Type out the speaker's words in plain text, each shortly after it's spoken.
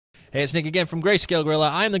Hey, it's Nick again from Grayscale Gorilla.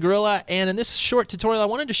 I'm the Gorilla, and in this short tutorial, I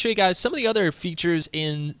wanted to show you guys some of the other features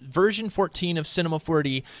in version 14 of Cinema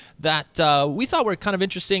 4D that we thought were kind of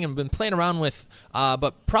interesting and been playing around with,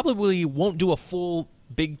 but probably won't do a full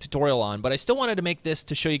big tutorial on. But I still wanted to make this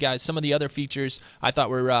to show you guys some of the other features I thought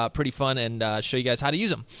were pretty fun and show you guys how to use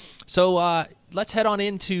them. So let's head on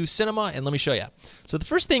into Cinema and let me show you. So the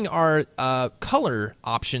first thing are color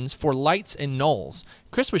options for lights and nulls.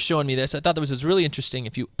 Chris was showing me this. I thought this was really interesting.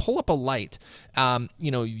 If you pull up a light,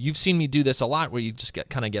 you know, you've seen me do this a lot where you just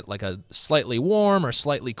kind of get like a slightly warm or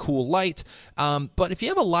slightly cool light. But if you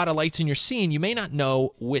have a lot of lights in your scene, you may not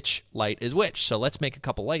know which light is which. So let's make a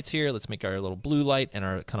couple lights here. Let's make our little blue light and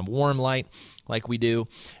our kind of warm light like we do.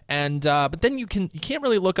 And but then you can't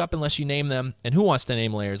really look up unless you name them. And who wants to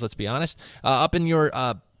name layers? Let's be honest. Up in your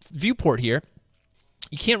viewport here,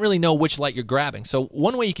 you can't really know which light you're grabbing. So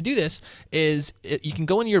one way you can do this is you can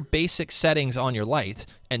go into your basic settings on your light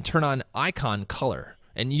and turn on icon color.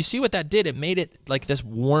 And you see what that did? It made it like this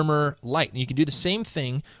warmer light. And you can do the same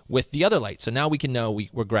thing with the other light. So now we can know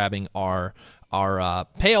we're grabbing our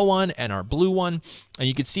pale one and our blue one, and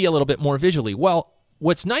you can see a little bit more visually. Well,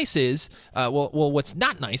 what's nice is, what's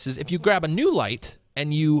not nice is if you grab a new light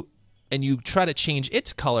and you try to change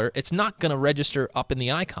its color, it's not going to register up in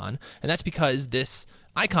the icon, and that's because this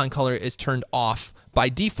icon color is turned off by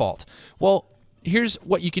default. Well, here's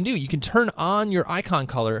what you can do. You can turn on your icon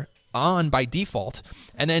color on by default,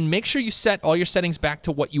 and then make sure you set all your settings back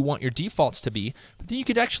to what you want your defaults to be, but then you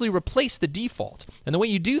could actually replace the default. And the way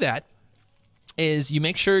you do that is you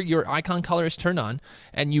make sure your icon color is turned on,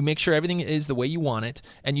 and you make sure everything is the way you want it,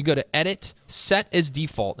 and you go to Edit, Set as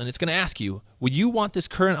Default, and it's going to ask you, would you want this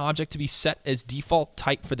current object to be set as default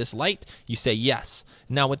type for this light? You say yes.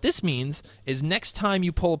 Now what this means is next time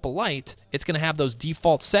you pull up a light, it's going to have those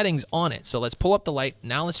default settings on it. So let's pull up the light.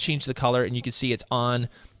 Now let's change the color, and you can see it's on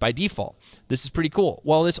by default. This is pretty cool.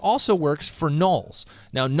 Well, this also works for nulls.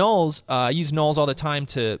 Now nulls, I use nulls all the time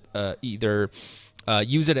to either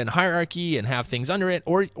use it in hierarchy and have things under it,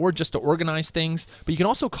 or just to organize things. But you can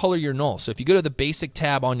also color your null. So if you go to the basic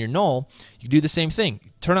tab on your null, you do the same thing.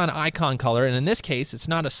 Turn on icon color, and in this case, it's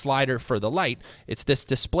not a slider for the light. It's this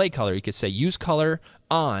display color. You could say use color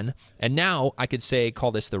on, and now I could say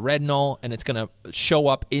call this the red null, and it's going to show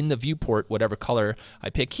up in the viewport whatever color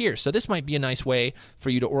I pick here. So this might be a nice way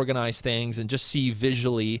for you to organize things and just see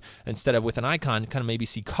visually instead of with an icon, kind of maybe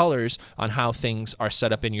see colors on how things are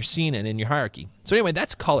set up in your scene and in your hierarchy. So anyway,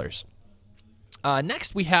 that's colors.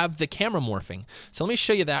 Next, we have the camera morphing. So let me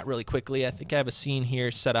show you that really quickly. I think I have a scene here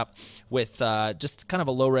set up with just kind of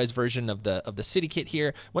a low-res version of the city kit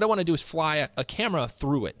here. What I want to do is fly a camera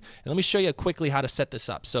through it. And let me show you quickly how to set this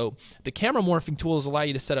up. So the camera morphing tools allow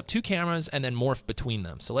you to set up two cameras and then morph between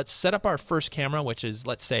them. So let's set up our first camera, which is,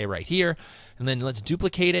 let's say, right here. And then let's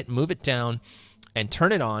duplicate it, move it down, and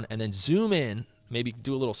turn it on, and then zoom in. Maybe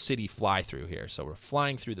do a little city fly through here. So we're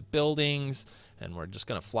flying through the buildings, and we're just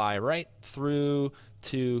going to fly right through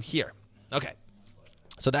to here. Okay,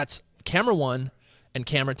 so that's camera 1 and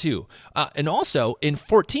camera 2. And also in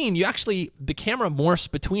 14, the camera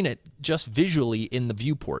morphs between it just visually in the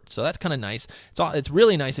viewport. So that's kind of nice. It's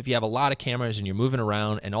really nice if you have a lot of cameras and you're moving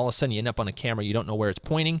around, and all of a sudden you end up on a camera, you don't know where it's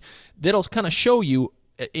pointing. That'll kind of show you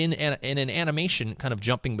in an animation kind of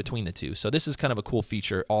jumping between the two. So this is kind of a cool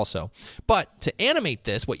feature also. But to animate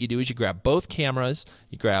this, what you do is you grab both cameras,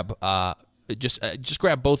 you grab just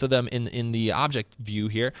grab both of them in the object view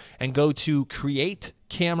here, and go to Create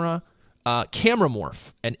Camera Camera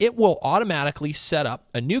Morph, and it will automatically set up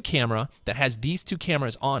a new camera that has these two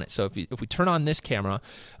cameras on it. So if we turn on this camera,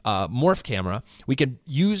 Morph camera, we can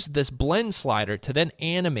use this blend slider to then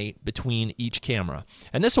animate between each camera.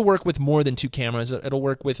 And this will work with more than two cameras. It'll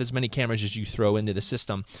work with as many cameras as you throw into the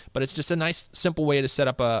system, but it's just a nice, simple way to set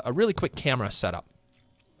up a really quick camera setup.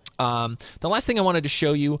 The last thing I wanted to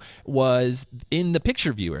show you was in the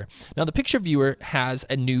picture viewer. Now the picture viewer has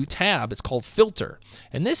a new tab. It's called Filter.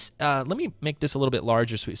 And this, let me make this a little bit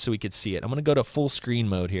larger so we could see it. I'm going to go to full screen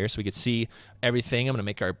mode here so we could see everything. I'm going to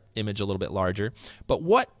make our image a little bit larger. But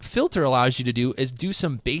what Filter allows you to do is do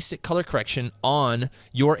some basic color correction on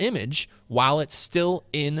your image while it's still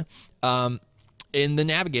in the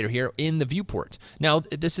navigator here in the viewport. Now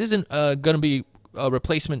this isn't going to be a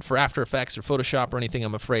replacement for After Effects or Photoshop or anything,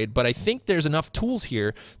 I'm afraid, but I think there's enough tools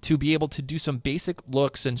here to be able to do some basic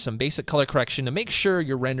looks and some basic color correction to make sure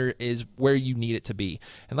your render is where you need it to be.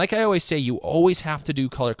 And like I always say, you always have to do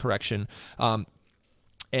color correction.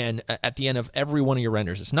 and at the end of every one of your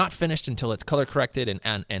renders. It's not finished until it's color corrected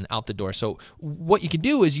and out the door. So what you can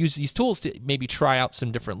do is use these tools to maybe try out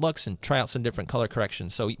some different looks and try out some different color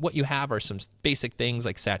corrections. So what you have are some basic things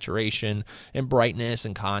like saturation and brightness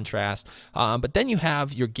and contrast. But then you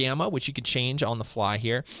have your gamma, which you can change on the fly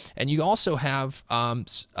here. And you also have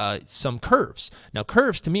some curves. Now,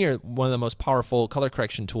 curves to me are one of the most powerful color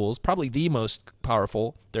correction tools, probably the most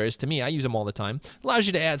powerful there is to me. I use them all the time. Allows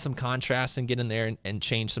you to add some contrast and get in there and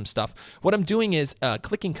change some stuff. What I'm doing is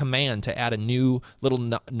clicking Command to add a new little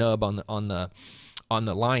nub on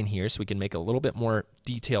the line here, so we can make a little bit more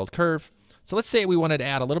detailed curve. So let's say we wanted to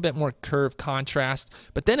add a little bit more curve contrast,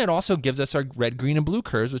 but then it also gives us our red, green, and blue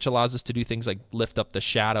curves, which allows us to do things like lift up the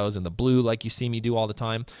shadows and the blue like you see me do all the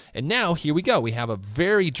time. And now here we go. We have a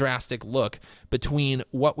very drastic look between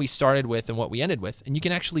what we started with and what we ended with, and you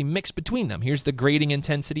can actually mix between them. Here's the grading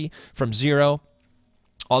intensity from 0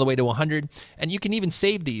 all the way to 100, and you can even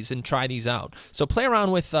save these and try these out. So play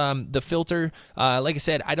around with the filter. Like I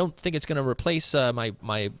said, I don't think it's going to replace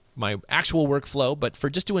my actual workflow, but for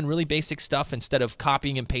just doing really basic stuff instead of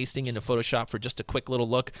copying and pasting into Photoshop for just a quick little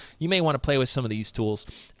look, you may want to play with some of these tools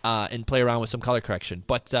and play around with some color correction.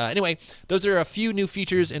 But anyway, those are a few new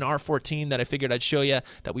features in R14 that I figured I'd show you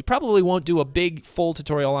that we probably won't do a big full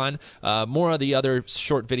tutorial on. More of the other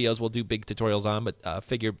short videos we'll do big tutorials on, but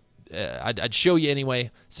figure I'd show you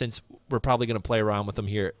anyway, since we're probably going to play around with them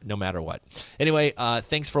here no matter what. Anyway,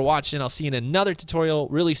 thanks for watching. I'll see you in another tutorial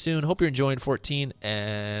really soon. Hope you're enjoying 14,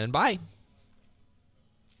 and bye.